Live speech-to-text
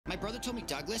brother told me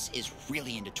Douglas is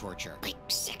really into torture. Like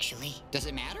sexually? Does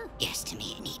it matter? Yes, to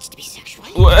me it needs to be sexual.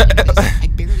 What? I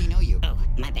barely know you. Oh,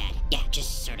 my bad. Yeah,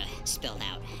 just sort of spilled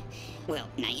out. Well,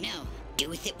 now you know. Do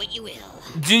with it what you will.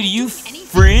 Dude, you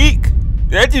freak?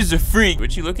 That dude's a freak.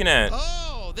 What you looking at?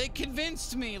 Oh, they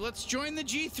convinced me. Let's join the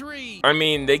G3. I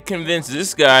mean, they convinced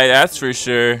this guy, that's for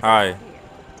sure. Hi.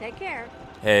 Take care.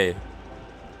 Hey.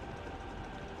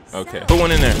 Okay. Put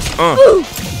one in there.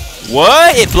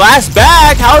 What? It blasts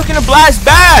back? How can it blast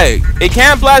back? It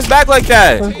can't blast back like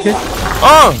that. Okay.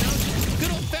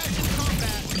 Good old-fashioned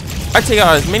combat. I take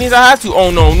out as many as I have to.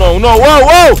 Oh, no, no, no. Whoa,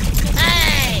 whoa.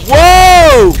 Hey!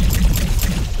 Whoa.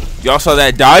 Y'all saw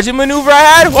that dodging maneuver I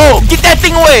had? Whoa, get that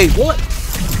thing away. What?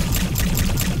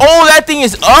 Oh, that thing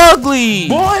is ugly.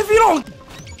 Boy, if you don't.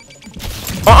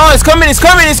 It's coming, it's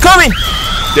coming, it's coming.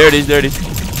 There it is, there it is.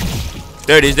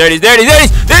 There it is, there it is, there it is, there it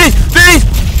is, there it is, there it is.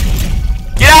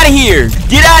 Get out of here.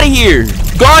 Get out of here.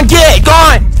 Go on, get, go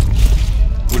on.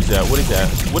 What is that? What is that?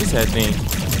 What is that thing?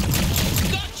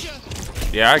 Gotcha.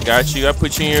 Yeah, I got you. I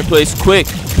put you in your place quick.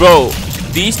 Bro,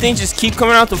 these things just keep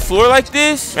coming out the floor like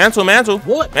this. Mantle, mantle.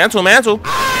 What? Mantle, mantle.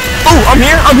 Oh, I'm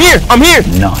here, I'm here, I'm here.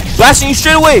 Nice. Blasting you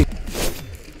straight away.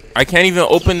 I can't even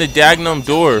open the dagnum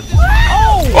door.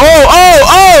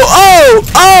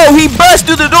 Oh, he burst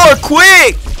through the door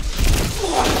quick.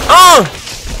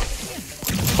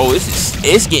 Oh,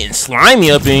 it's getting slimy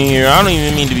up in here. I don't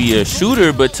even mean to be a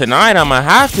shooter, but tonight I'm gonna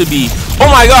have to be. Oh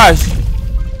my gosh.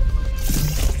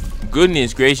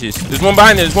 Goodness gracious. There's one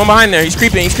behind there. There's one behind there. He's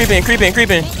creeping. He's creeping. Creeping.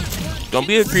 Creeping. Don't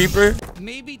be a creeper.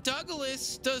 Maybe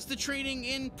Douglas does the training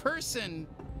in person.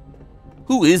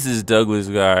 Who is this Douglas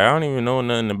guy? I don't even know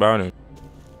nothing about him.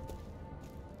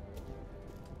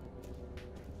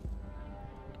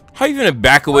 How you gonna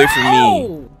back away from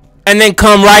me and then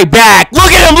come right back?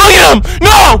 Look at him! Look at him!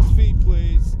 No!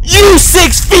 You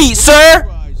 6 feet, sir!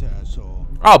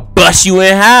 I'll bust you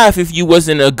in half if you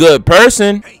wasn't a good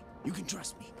person. Hey, you can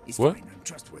trust me. He's What? fine and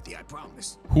trustworthy, I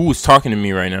promise. Who is talking to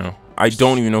me right now? I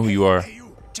don't even know who you are. Hey,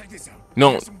 you, check this out.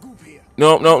 No. There's some goop here.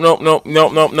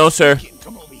 No, sir.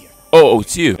 Come over here. Oh,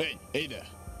 it's you. Hey there.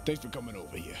 Thanks for coming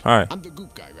over here. Hi. I'm the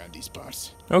goop guy around these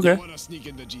parts. Okay. You wanna sneak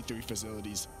into G3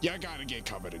 facilities? You gotta get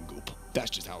covered in goop. That's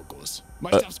just how it goes. My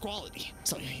stuff's quality.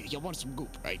 So you want some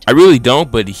goop, right? I really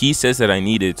don't, but he says that I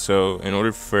need it. So in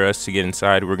order for us to get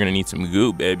inside, we're gonna need some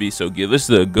goop, baby. So give us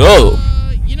the go.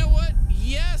 You know what?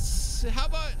 Yes. How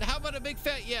about a big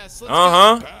fat yes? Let's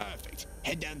go. Perfect.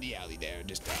 Head down the alley there and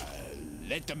just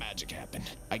let the magic happen.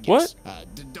 I What? guess.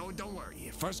 Don't worry.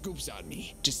 First goop's on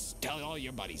me. Just tell all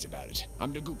your buddies about it.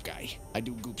 I'm the goop guy. I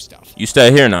do goop stuff. You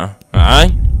stay here now,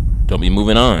 alright? Don't be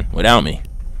moving on without me.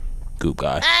 Goop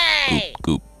guy. Hey!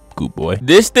 Goop boy.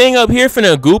 This thing up here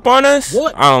finna goop on us?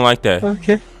 What? I don't like that.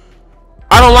 Okay.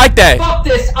 I don't like that. Fuck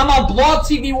this! I'm on Blog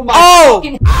TV with my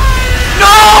fucking. No!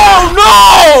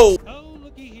 Oh,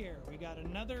 looky here. We got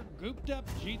another gooped up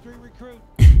G3 recruit.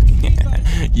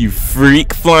 You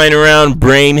freak flying around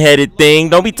brain-headed thing.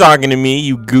 Don't be talking to me,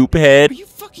 you goop head. Are you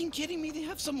fucking kidding me? They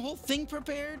have some whole thing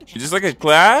prepared. Is this like a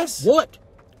class? What?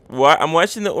 What? I'm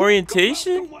watching the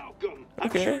orientation? Welcome.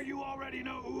 Okay. I'm sure you already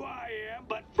know who I am,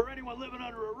 but for anyone living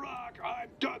under a rock, I'm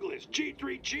Douglas,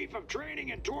 G3 Chief of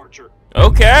Training and Torture.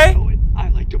 Okay. I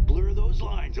like to blur those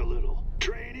lines a little.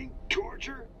 Training,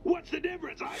 torture, what's the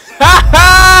difference? I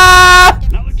say.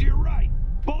 Now look to your right.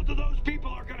 Both of those people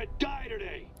are gonna die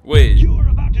today. Wait. You are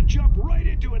about to jump right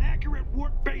into an accurate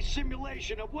work-based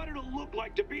simulation of what it'll look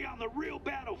like to be on the real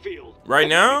battlefield. Right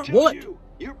now? What?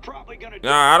 You're probably gonna.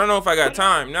 Nah, I don't know if I got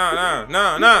time. Nah.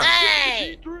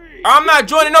 Hey! I'm not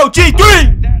joining no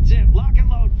G3! That's it. Lock and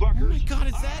load, fuckers. Oh my God,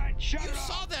 is that? Alright, shut You her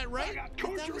saw up. that, right? I got That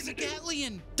torturing was a to do.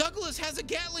 Gatlian. Douglas has a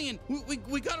Gatlian.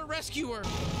 We gotta rescue her.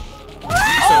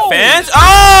 Some fans?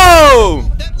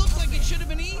 Oh! That looked like it should have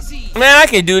been easy. Man, I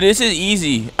can do this. It's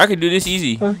easy. I can do this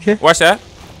easy. Okay. Watch that.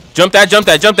 Jump that, jump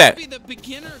that, jump that. Be the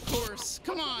beginner course.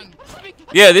 Come on.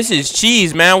 Yeah, this is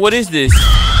cheese, man. What is this?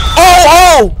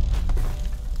 Oh!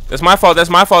 That's my fault. That's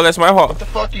my fault. That's my fault. What the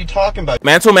fuck are you talking about?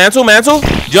 Mantle.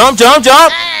 Jump.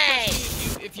 Hey!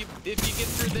 If you get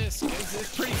through this,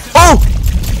 it's pretty simple. Oh!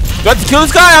 Do I have to kill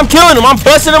this guy? I'm killing him. I'm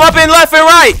busting him up in left and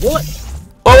right. What?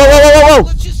 Whoa.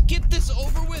 Let's just get this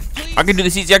over with, please. I can do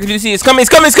this easy. It's coming.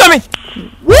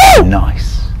 Woo!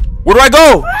 Nice. Where do I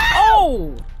go?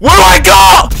 Oh! Where do I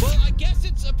go? Well, I guess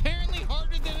it's apparently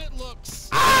harder than it looks.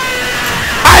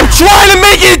 I'm trying to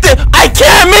make it. I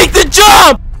can't make the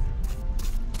jump.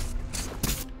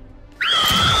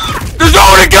 There's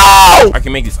nowhere to go. I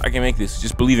can make this.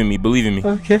 Just believe in me.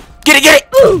 Okay. Get it.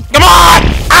 Come on.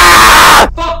 Ah!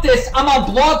 Fuck this. I'm on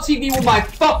Blog TV with my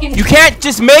fucking... You can't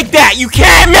just make that. You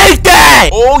can't make that.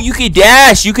 Oh, you could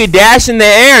dash. You could dash in the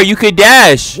air. You could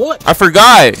dash. What? I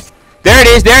forgot. There it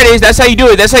is. There it is. That's how you do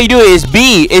it. That's how you do it. It's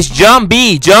B. It's jump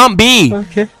B. Jump B.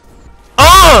 Okay.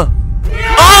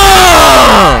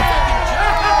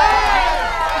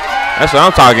 That's what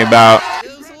I'm talking about.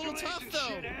 It was a little tough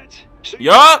though.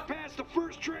 Yup. Passed the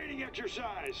first training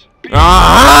exercise.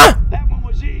 Uh-huh. That one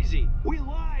was easy. We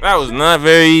lied. That was not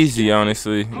very easy,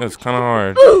 honestly. That was kind of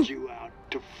hard. You out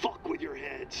to fuck with your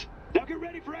heads. Now get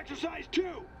ready for exercise 2.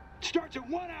 It starts in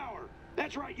 1 hour.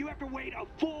 That's right, you have to wait a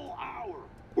full hour.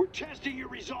 We're testing your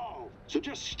resolve. So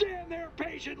just stand there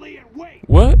patiently and wait.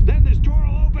 What? Then this door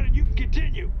will open and you can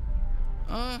continue.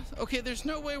 Okay, there's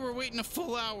no way we're waiting a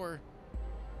full hour.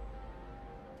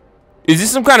 Is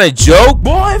this some kind of joke?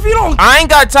 Boy, if you don't... I ain't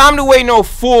got time to wait no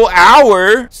full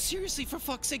hour. Seriously, for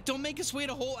fuck's sake, don't make us wait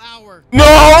a whole hour. No.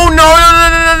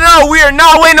 We are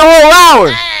not waiting a whole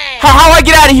hour. How do I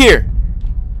get out of here?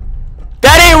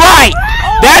 That ain't right.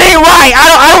 That ain't right.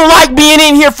 I don't like being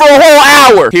in here for a whole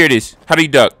hour. Here it is. How do you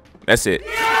duck? That's it.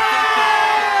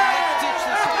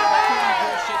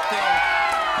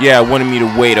 Yeah, wanted me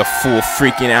to wait a full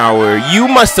freaking hour. You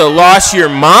must have lost your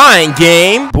mind,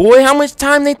 game. Boy, how much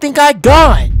time they think I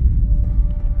got?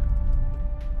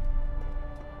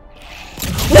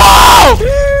 Whoa!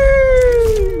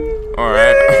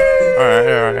 Alright.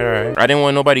 I didn't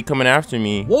want nobody coming after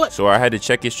me. What? So I had to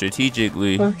check it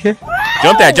strategically. Okay.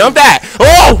 Jump that!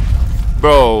 Oh!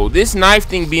 Bro, this knife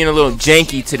thing being a little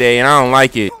janky today, and I don't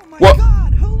like it. Oh my What?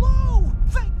 God, hello!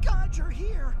 Thank God you're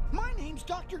here. My name's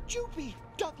Dr. Jupy.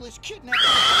 Douglas kidnapped me.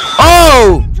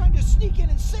 Oh! I'm trying to sneak in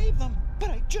and save them, but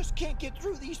I just can't get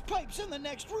through these pipes in the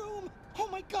next room. Oh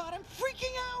my God, I'm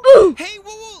freaking out. Hey,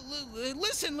 whoa,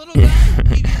 listen, little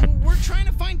guy. We're trying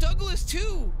to find Douglas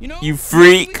too. You know? You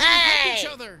freak. We can help each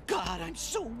other. God, I'm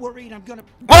so worried I'm gonna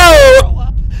Whoa! grow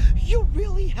up. You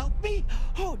really helped me?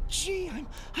 Oh gee,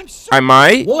 I'm so... I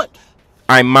might. What?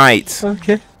 I might.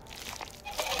 Okay.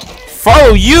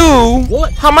 Follow you?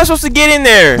 What? How am I supposed to get in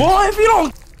there? Boy, if you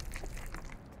don't...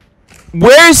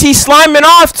 Where is he sliming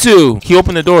off to? He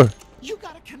opened the door. You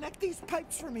gotta connect these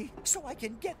pipes for me so I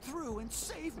can get through and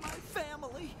save my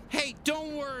family. Hey,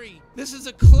 don't worry. This is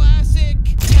a classic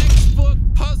textbook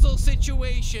puzzle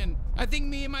situation. I think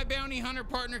me and my bounty hunter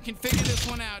partner can figure this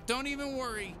one out. Don't even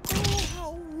worry. Oh,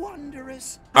 how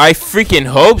wondrous. I freaking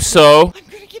hope so. I'm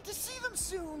gonna get to see them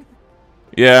soon.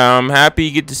 Yeah, I'm happy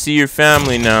you get to see your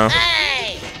family now.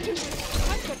 I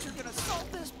bet you're gonna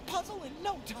solve this puzzle in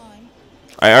no time.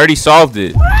 I already solved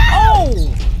it.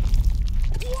 Oh!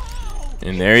 Wow!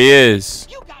 And there he is.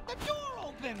 You got the door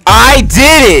open. I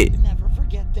did it! Never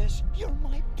forget this. You're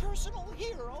my personal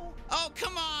hero. Oh,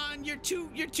 come on. You're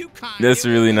too kind. That's a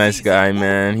It really was nice easy. guy,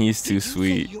 man. He's too Did you say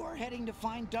sweet. you're heading to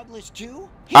find Douglas too?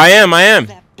 I am.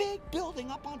 That big building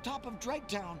up on top of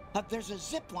Dregtown. There's a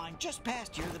zip line just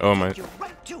past here that Oh will my. take you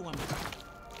right to him.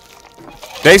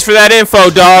 Thanks for that info,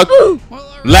 dog. Well,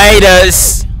 all right.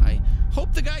 Laters. I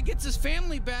hope the guy gets his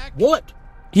family back. What?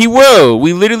 He will.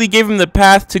 We literally gave him the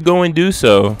path to go and do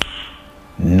so.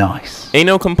 Nice. Ain't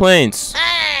no complaints.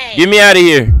 Get me out of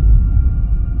here.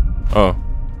 Oh.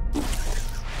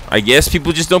 I guess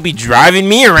people just don't be driving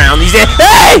me around these days.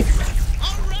 Hey!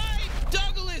 All right,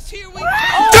 Douglas, here we go.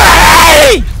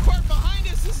 Hey! This part behind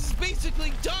us, this is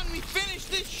basically done. We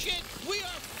finished this shit. We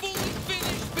are fully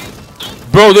finished,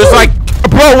 bitch. Bro, there's like...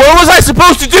 Bro, what was I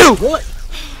supposed to do? What?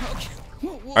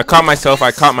 I caught myself. Okay.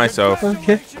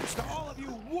 Congratulations to all of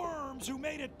you worms who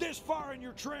made it this far in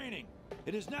your training.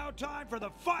 It is now time for the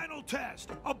final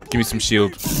test. Give me some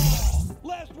shield.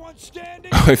 Last one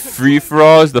standing. Free for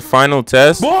all is the final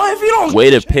test. Boy, if you don't... Way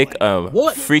to pick a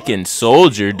freaking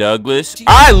soldier, Douglas.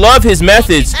 I love his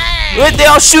methods. Look, they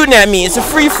all shooting at me. It's a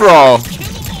free for all.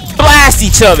 Blast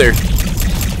each other.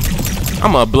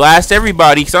 I'm gonna blast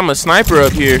everybody because I'm a sniper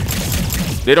up here.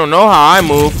 They don't know how I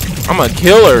move. I'm a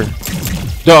killer.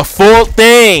 The full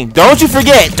thing. Don't you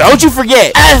forget. Don't you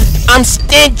forget. I'm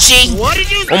stingy. What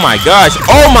did you... Oh my gosh.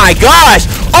 Oh my gosh.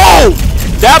 Oh,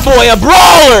 that boy a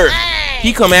brawler.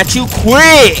 He come at you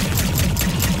quick.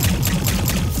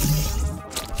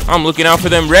 I'm looking out for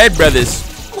them red brothers.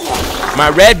 My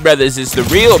red brothers is the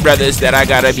real brothers that I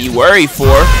gotta be worried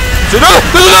for. So no,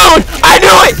 I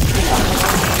knew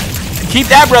it. Keep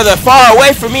that brother far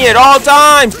away from me at all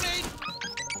times.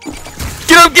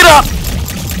 Get up.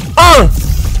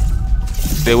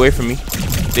 Stay away from me.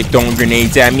 They throwing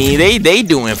grenades at me. They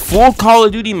doing full Call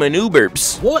of Duty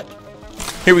maneuvers. What?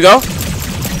 Here we go.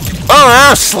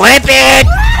 Oh, slip it.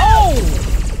 Oh!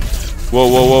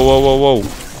 Whoa.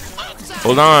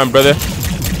 Hold on, brother.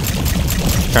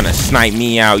 Trying to snipe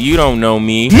me out. You don't know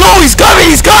me. No, he's coming.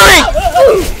 He's coming.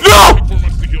 No.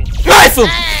 Knife him.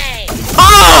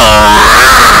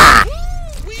 Ah!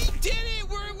 We did it.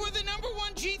 We're the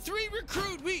 #1 G3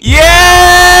 recruit. Yeah.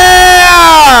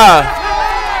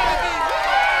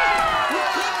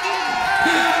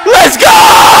 Let's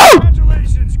go.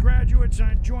 Congratulations, graduates,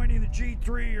 on joining the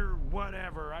G3 or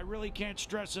whatever. I really can't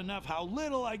stress enough how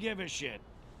little I give a shit.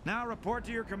 Now report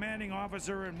to your commanding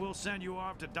officer and we'll send you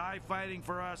off to die fighting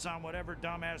for us on whatever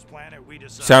dumbass planet we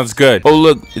decide. Sounds good. Oh,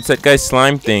 look. It's that guy's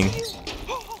slime thing.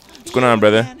 What's going on,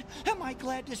 brother? Am I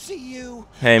glad to see you?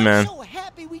 Hey, man. I'm so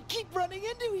happy we keep running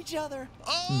into each other.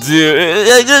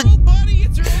 Dude. Buddy,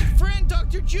 it's our old friend,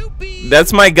 Dr. Joopy.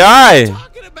 That's my guy.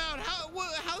 Talking about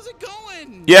how's it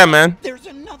going? Yeah, man. There's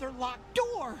another locked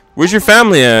door. Where's your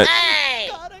family at?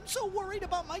 God, I'm so worried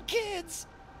about my kids.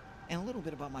 And a little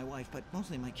bit about my wife, but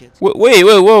mostly my kids. Wait,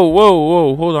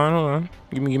 whoa. Hold on.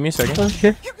 Give me a second.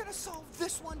 Okay. You're gonna solve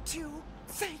this one too.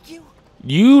 Thank you.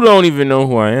 You don't even know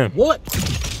who I am. What?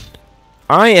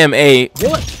 I am a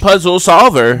puzzle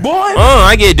solver. Boy. Oh,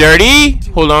 I get dirty.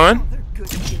 Hold on. They're good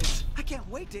kids. I can't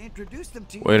wait to introduce them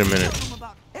to you. Wait a minute. Tell them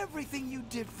about everything you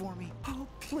did for me. Oh,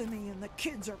 Plymmy and the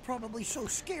kids are probably so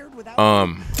scared without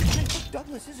me.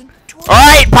 Douglas isn't. All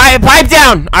right, pipe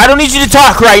down. I don't need you to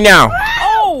talk right now.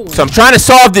 Oh. So I'm trying to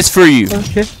solve this for you.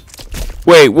 Okay.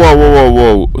 Wait,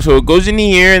 whoa. So it goes into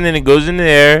here and then it goes into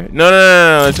there. No.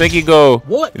 Let's make it go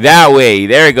that way.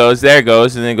 There it goes. And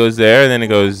then it goes there. And then it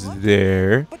goes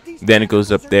there. Then it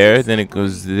goes up there. Then it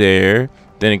goes there.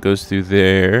 Then it goes through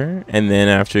there. And then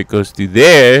after it goes through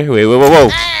there. Wait, whoa.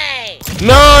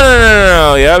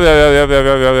 No. Yep.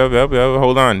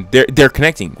 Hold on. They're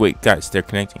connecting. Wait, guys, they're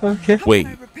connecting. Okay. Wait.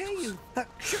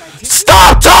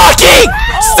 Stop talking!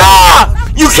 Stop!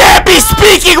 You can't be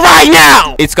speaking right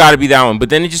now! It's gotta be that one, but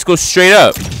then it just goes straight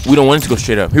up. We don't want it to go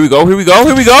straight up. Here we go.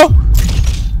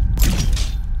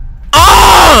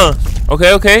 Ah!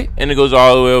 Okay. And it goes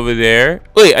all the way over there.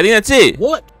 Wait, I think that's it.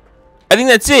 What? I think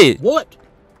that's it. What?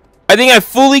 I think I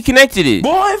fully connected it.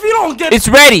 Boy, if you don't get It's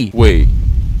ready. Wait.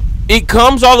 It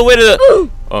comes all the way to the...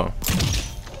 Oh.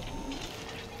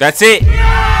 That's it.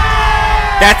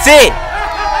 That's it.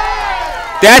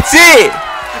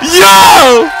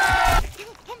 Yo!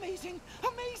 Amazing.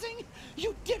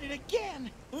 You did it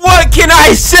again. What can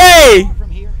I say?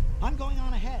 From here, I'm going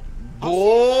on ahead.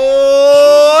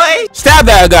 Boy! Stab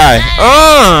that guy.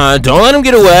 Don't let him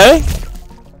get away.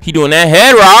 He doing that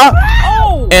head rock.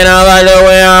 Oh! And I like the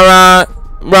way I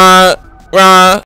rock.